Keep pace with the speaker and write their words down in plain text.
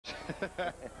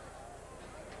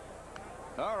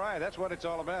All right, that's what it's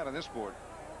all about in this sport.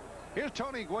 Here's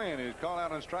Tony Gwynn, who's called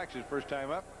out on strikes his first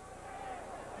time up,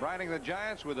 riding the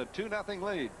Giants with a 2-0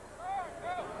 lead.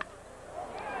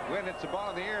 Gwynn hits the ball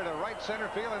in the air to right center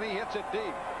field, and he hits it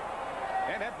deep.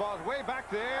 And that ball's way back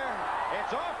there.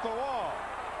 It's off the wall.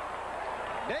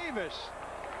 Davis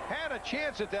had a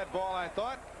chance at that ball, I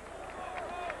thought.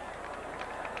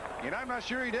 And I'm not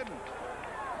sure he didn't.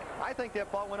 I think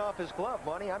that ball went off his glove,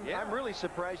 Monty. I'm really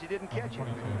surprised he didn't catch it,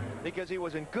 because he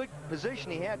was in good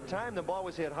position. He had time. The ball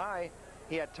was hit high.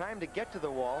 He had time to get to the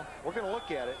wall. We're going to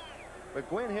look at it. But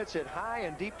Gwynn hits it high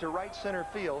and deep to right center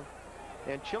field.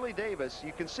 And Chili Davis,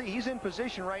 you can see he's in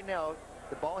position right now.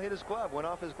 The ball hit his glove, went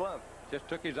off his glove. Just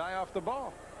took his eye off the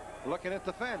ball, looking at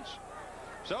the fence.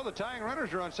 So the tying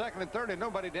runners are on second and third, and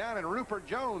nobody down, and Rupert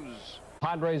Jones.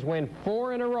 Padres win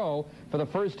 4 in a row for the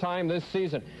first time this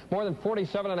season. More than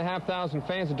 47,500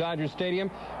 fans at Dodger Stadium.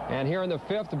 And here in the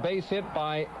fifth, a base hit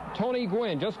by Tony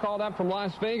Gwynn, just called up from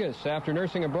Las Vegas after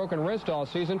nursing a broken wrist all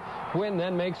season. Gwynn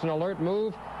then makes an alert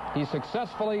move. He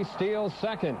successfully steals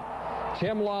second.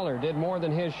 Tim Lawler did more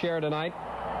than his share tonight.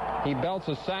 He belts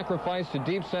a sacrifice to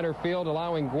deep center field,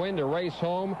 allowing Gwynn to race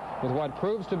home with what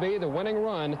proves to be the winning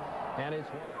run. And it's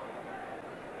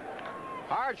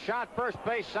hard shot first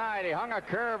base side. He hung a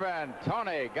curve, and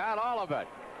Tony got all of it.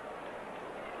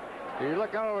 He's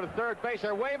looking over to third base.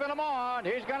 They're waving him on.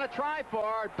 He's going to try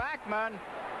for it. Backman,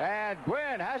 and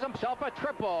Gwynn has himself a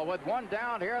triple with one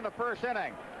down here in the first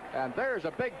inning. And there's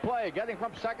a big play, getting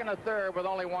from second to third with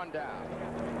only one down.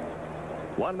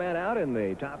 One man out in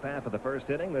the top half of the first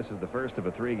inning. This is the first of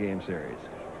a 3-game series.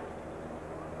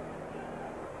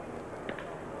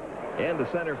 Into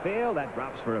center field. That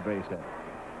drops for a base hit.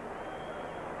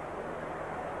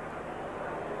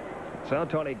 So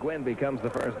Tony Gwynn becomes the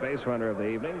first base runner of the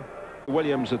evening.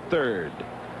 Williams at third.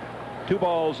 2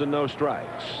 balls and no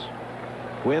strikes.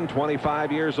 Gwynn,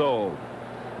 25 years old.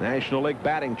 National League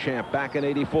batting champ back in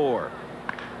 '84.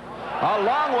 A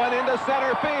long one into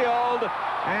center field.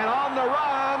 And on the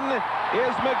run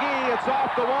is McGee. It's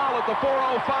off the wall at the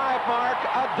 4:05 mark.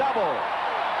 A double.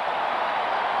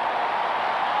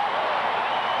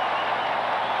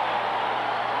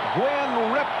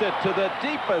 Gwynn ripped it to the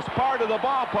deepest part of the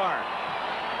ballpark.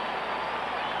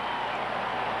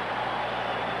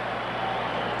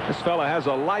 This fella has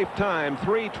a lifetime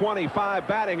 .325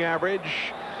 batting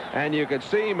average, and you could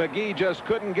see McGee just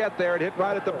couldn't get there. It hit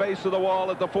right at the base of the wall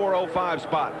at the 4:05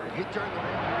 spot. He turned the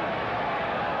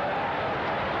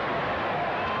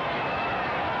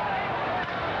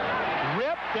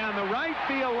down the right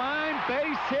field line,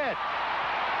 base hit.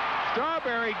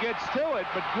 Strawberry gets to it,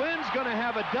 but Gwynn's going to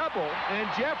have a double, and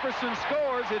Jefferson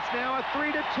scores. It's now a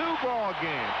 3-2 ball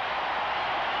game.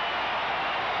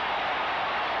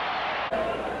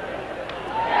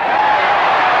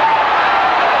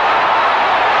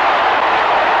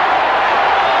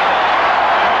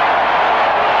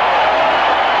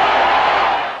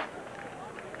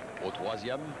 Au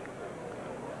troisième,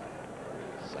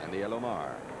 Sandy Alomar.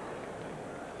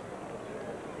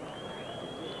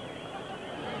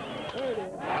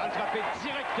 Balle frappée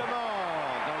directement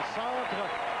dans le centre.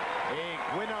 Et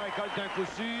Gwynn en récolte un coup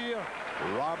sûr.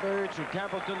 Roberts ou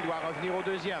Templeton doit revenir au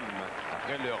deuxième.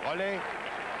 Après le relais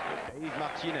de Dave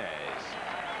Martinez.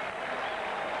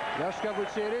 Lorsque vous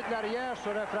tirez de l'arrière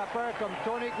sur un frappeur comme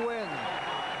Tony Gwynn,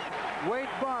 Wade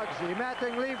Boggs et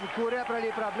Mattingly, vous courez après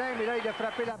les problèmes, et là, il a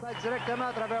frappé la balle directement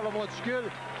à travers le monticule.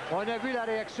 On a vu la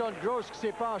réaction de Gross qui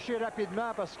s'est penché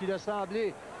rapidement parce qu'il a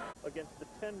semblé against the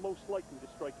 10 most likely to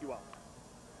strike you out.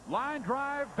 Line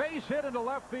drive, base hit into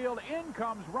left field. In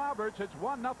comes Roberts. It's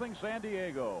 1-0 San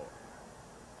Diego.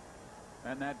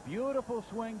 And that beautiful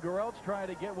swing, Garrelt's trying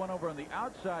to get one over on the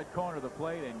outside corner of the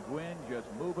plate, and Gwynn just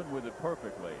moving with it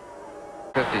perfectly.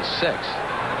 56,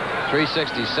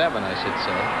 367, I should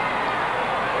say.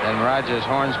 And Rogers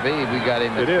Hornsby, we got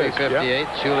him at 358. Yep.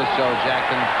 Shoeless Joe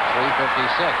Jackson,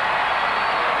 356.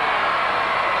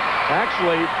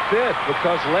 Actually fifth,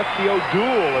 because Lefty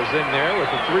O'Doul is in there with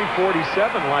a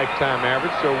 347 lifetime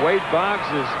average. So Wade Boggs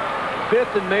is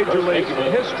fifth in Major League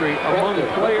history among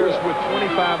players with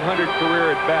 2,500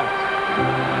 career at-bats.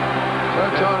 So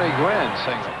Tony Gwynn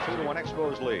single. 2-1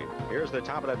 Expos lead. Here's the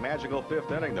top of that magical fifth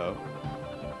inning, though.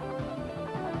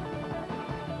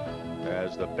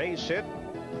 As the base hit.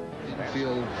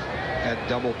 Infield at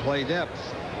double play depth.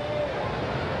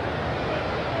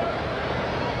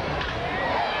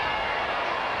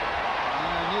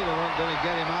 Going to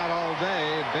get him out all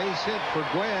day. Base hit for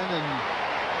Gwynn, and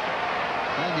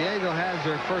San Diego has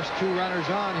their first 2 runners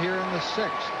on here in the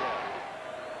 6th.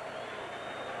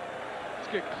 Let's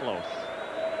get close.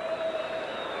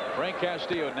 Frank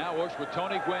Castillo now works with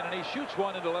Tony Gwynn, and he shoots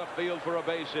one into left field for a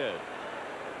base hit.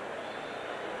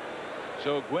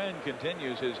 So Gwynn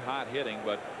continues his hot hitting,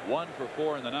 but 1 for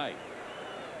 4 in the night.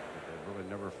 They really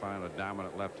never found a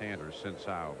dominant left-hander since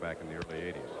Howe back in the early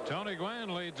 80s. Tony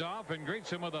Gwynn leads off and greets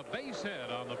him with a base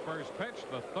hit on the first pitch.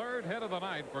 The 3rd hit of the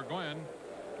night for Gwynn.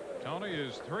 Tony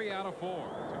is 3 out of 4.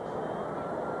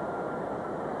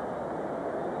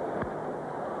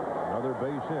 Another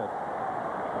base hit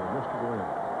for Mr. Gwynn.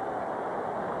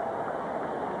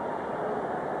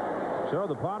 So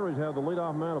the Padres have the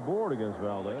leadoff man aboard against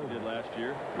Valdez. He did last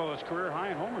year. Well, his career high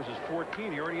in homers is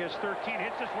 14. He already has 13.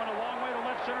 Hits this one a long way to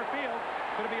left center field.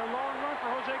 Going to be a long run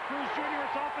for Jose Cruz Jr.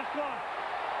 It's off his glove.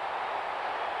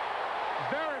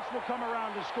 Barris will come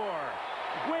around to score.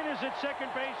 Gwynn is at second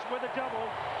base with a double,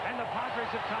 and the Padres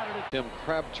have tied it. Tim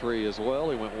Crabtree as well.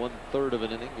 He went 1/3 of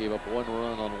an inning, gave up 1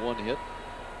 run on 1 hit.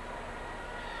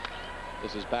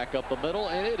 This is back up the middle,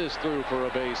 and it is through for a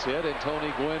base hit, and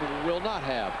Tony Gwynn will not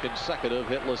have consecutive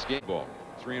hitless game. Ball.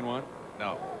 3-1?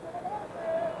 No.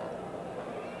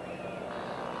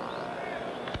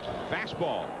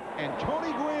 Fastball. And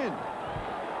Tony Gwynn.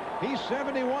 He's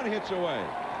 71 hits away.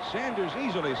 Sanders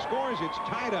easily scores. It's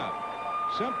tied up.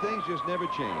 Some things just never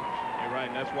change. You're right,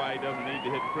 and that's why he doesn't need to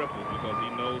hit triples, because he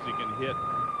knows he can hit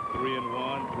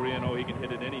 3-1, 3-0. He can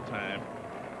hit it any time.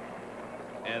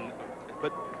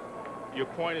 But your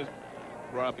point is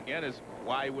brought up again, is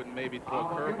why he wouldn't maybe throw a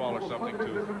curveball or something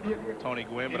to Tony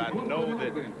Gwynn. But I know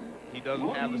that he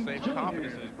doesn't have the same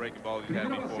confidence in his breaking ball as he had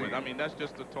before. I mean, that's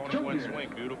just a Tony Gwynn swing.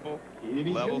 Beautiful,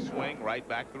 level swing, right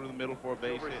back through the middle for a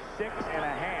base hit.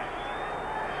 6.5.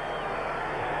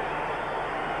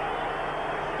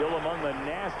 Still among the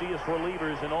nastiest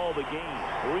relievers in all the game.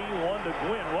 3-1 to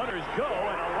Gwynn. Runners go,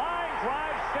 and a line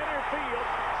drive center field.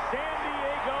 San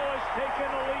Diego has taken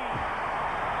the lead.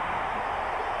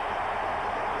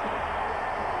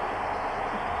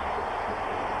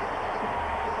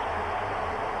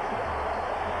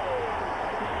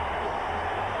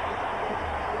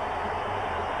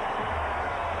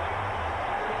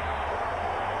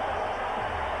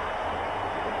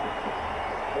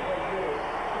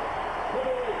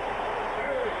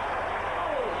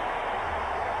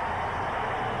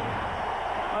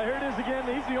 Here it is again.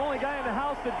 He's the only guy in the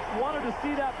house that wanted to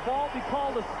see that ball be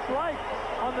called a strike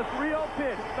on the 3-0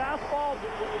 pitch. Fastball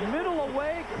middle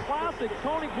away, classic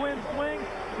Tony Gwynn swing.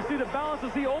 You see the balance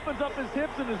as he opens up his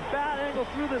hips and his bat angle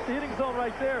through this hitting zone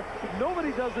right there.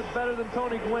 Nobody does it better than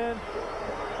Tony Gwynn.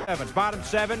 Bottom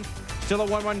 7, still a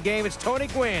 1-1 game. It's Tony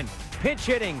Gwynn, pinch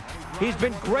hitting. He's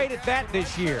been great at that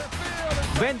this year.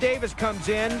 Ben Davis comes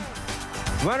in,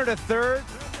 runner to third.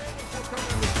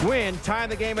 Gwynn tying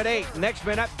the game at 8. Next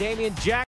man up, Damian Jackson.